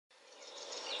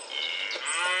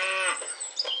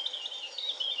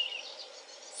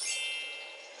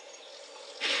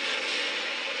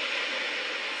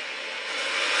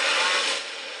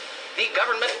The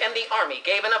government and the army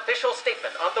gave an official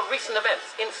statement on the recent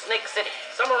events in Snake City.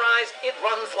 Summarized, it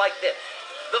runs like this.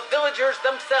 The villagers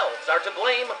themselves are to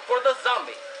blame for the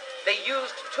zombies. They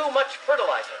used too much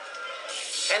fertilizer.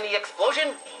 And the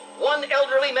explosion? One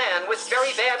elderly man with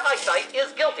very bad eyesight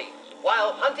is guilty.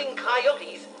 While hunting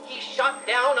coyotes, he shot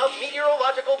down a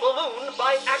meteorological balloon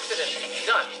by accident.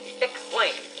 Done.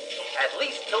 Explained. At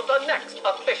least till the next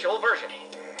official version.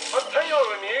 I'm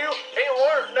telling you, it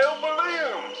weren't no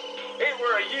balloon. It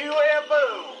were a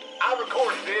UFO. I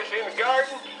recorded this in the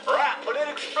garden right when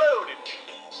it exploded.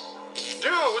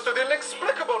 Due to the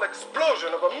inexplicable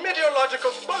explosion of a meteorological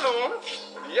balloon,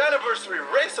 the anniversary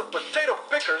race of potato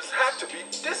pickers had to be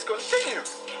discontinued.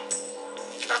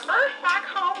 The first back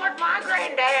home with my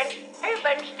granddad. He'd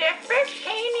been sick 15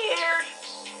 years.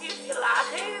 Used to lie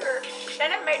here.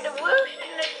 Then it made the whoosh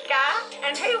in the sky,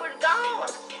 and he was gone.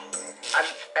 And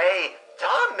a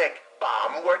atomic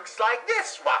bomb works like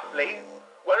this, roughly.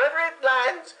 Wherever it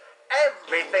lands,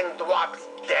 everything drops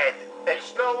dead.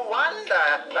 It's no wonder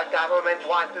the government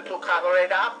wanted to cover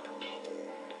it up.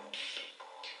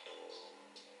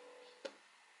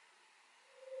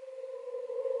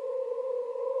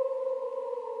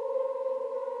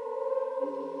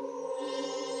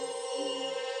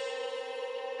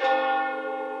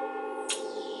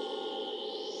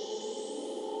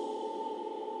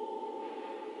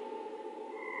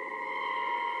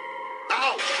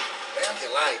 Ow! Damn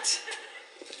the lights.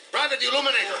 Private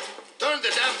Illuminator, turn the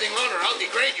damn thing on or I'll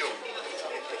degrade you.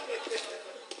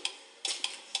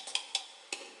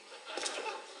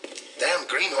 Damn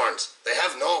greenhorns. They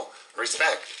have no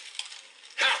respect.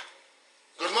 Ha!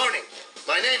 Good morning.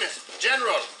 My name is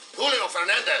General Julio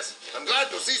Fernandez. I'm glad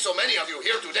to see so many of you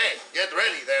here today. Get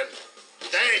ready then.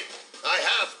 Today, I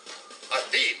have a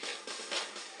theme.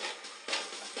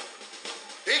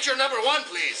 Picture number 1,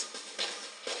 please.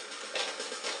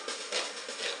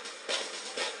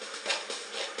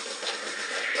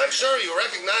 I'm sure you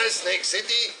recognize Snake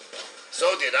City. So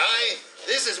did I.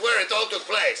 This is where it all took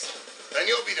place. And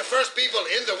you'll be the first people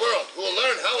in the world who will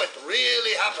learn how it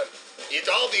really happened. It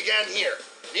all began here,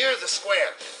 near the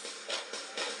square.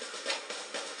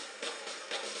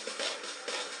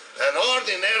 An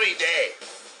ordinary day.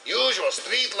 Usual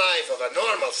street life of a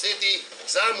normal city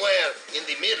somewhere in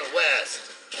the Middle West.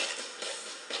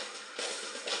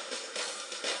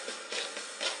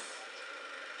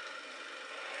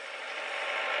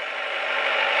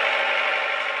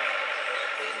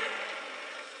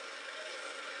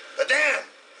 But then,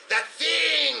 that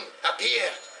thing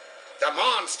appeared. The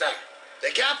monster. They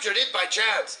captured it by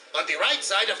chance, on the right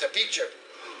side of the picture.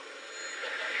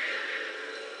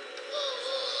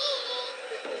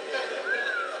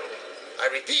 I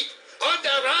repeat, on the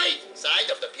right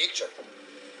side of the picture.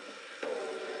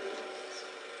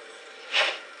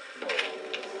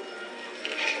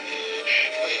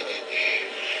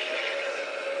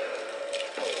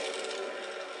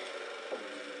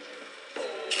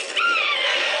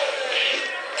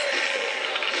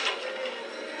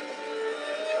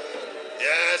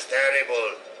 Yes,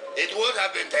 terrible. It would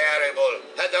have been terrible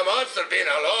had the monster been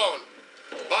alone.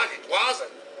 But it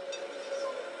wasn't.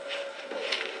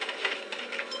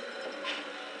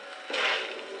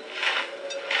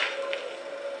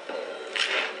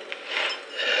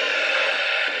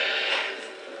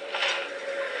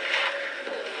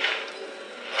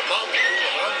 A multitude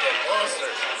of undead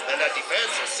monsters and a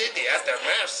defenseless city at their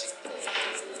mercy.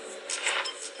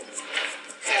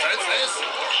 Defenseless?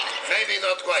 Maybe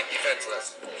not quite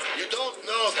defenseless. You don't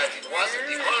know that it wasn't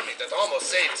the army that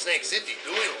almost saved Snake City,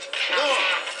 do you? No,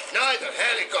 neither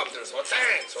helicopters or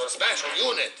tanks or a special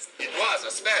unit. It was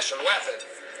a special weapon.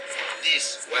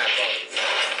 This weapon.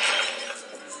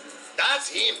 That's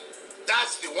him.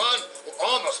 That's the one who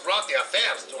almost brought the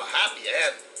affairs to a happy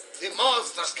end. The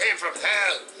monsters came from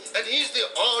hell, and he's the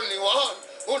only one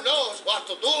who knows what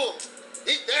to do.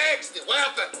 He takes the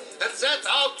weapon and sets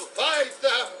out to fight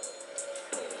them.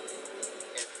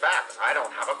 In fact, I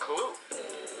don't have a clue.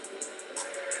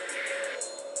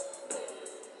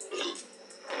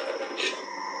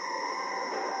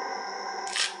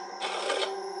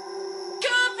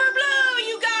 Come for blue,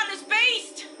 you godless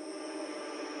beast!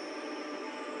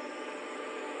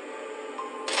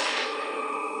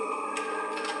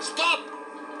 Stop!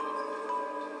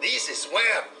 This is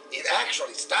where it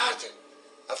actually started.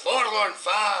 A forlorn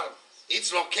farm.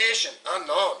 Its location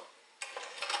unknown.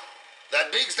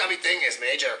 That big stubby thing is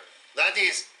Major. That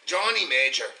is Johnny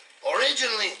Major.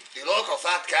 Originally the local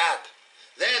fat cat.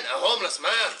 Then a homeless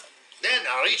man. Then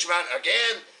a rich man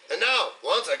again. And now,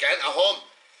 once again, a home.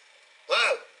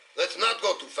 Well, let's not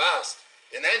go too fast.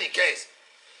 In any case,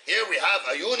 here we have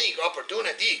a unique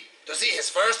opportunity to see his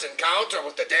first encounter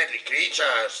with the deadly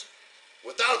creatures.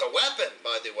 Without a weapon,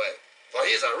 by the way, for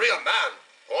he's a real man,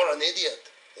 or an idiot.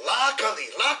 Luckily,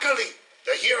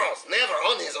 the hero's never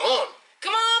on his own.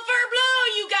 Come on for a blow,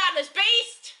 you godless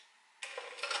beast!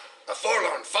 A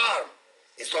forlorn farm,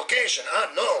 its location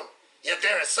unknown, yet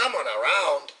there is someone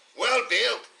around,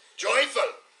 well-built,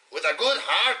 joyful, with a good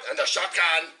heart and a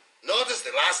shotgun. Notice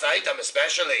the last item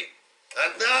especially.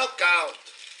 And now count.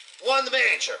 One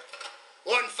major,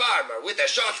 one farmer with a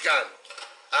shotgun,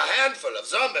 a handful of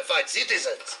zombified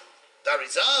citizens. The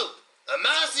result, a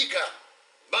massacre.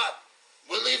 But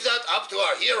we'll leave that up to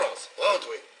our heroes, won't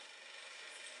we?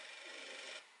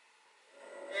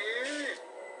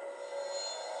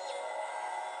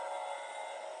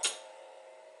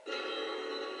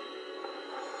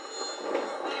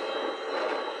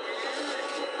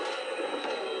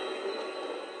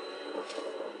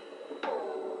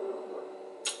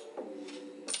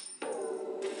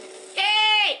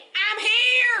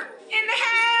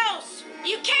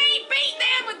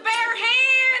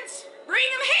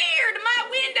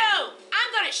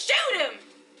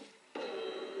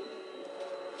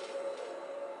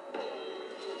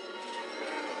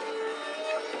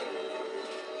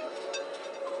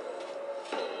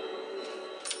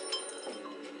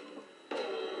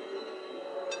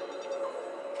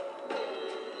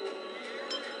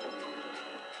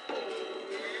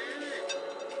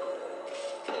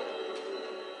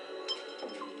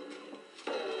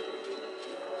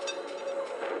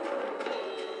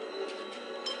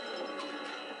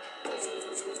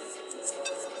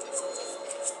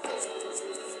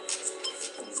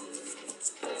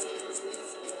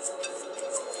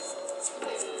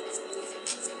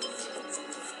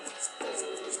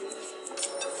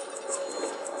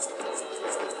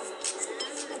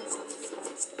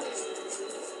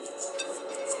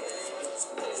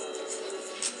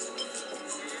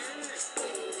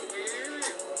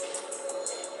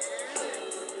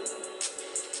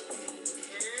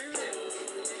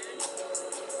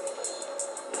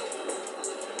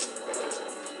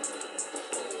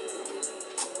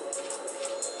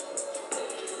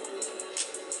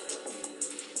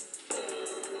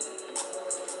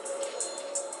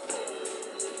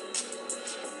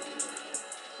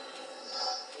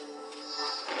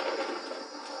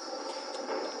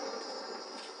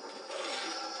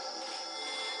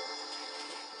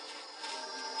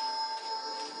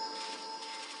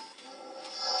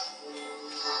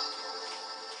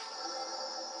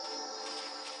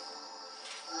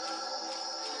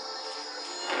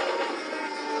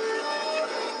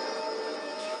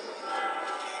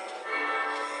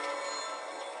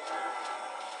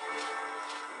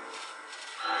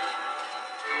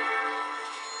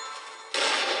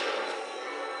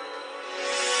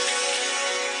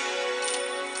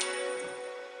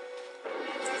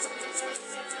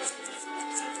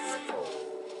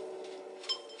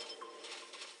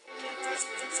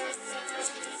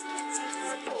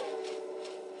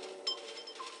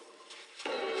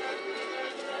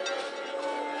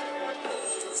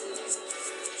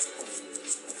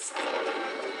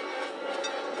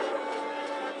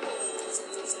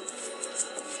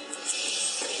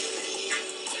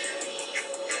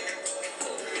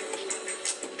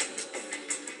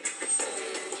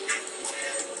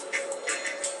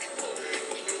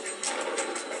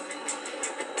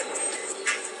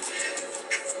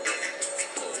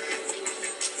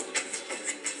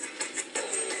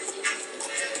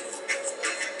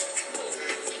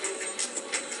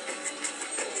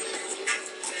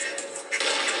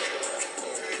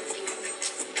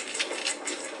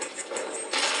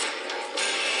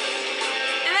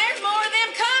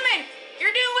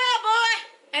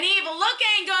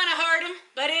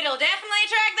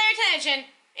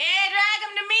 Yeah, drag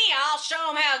them to me. I'll show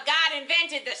them how God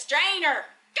invented the strainer.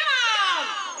 Come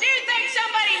on! Do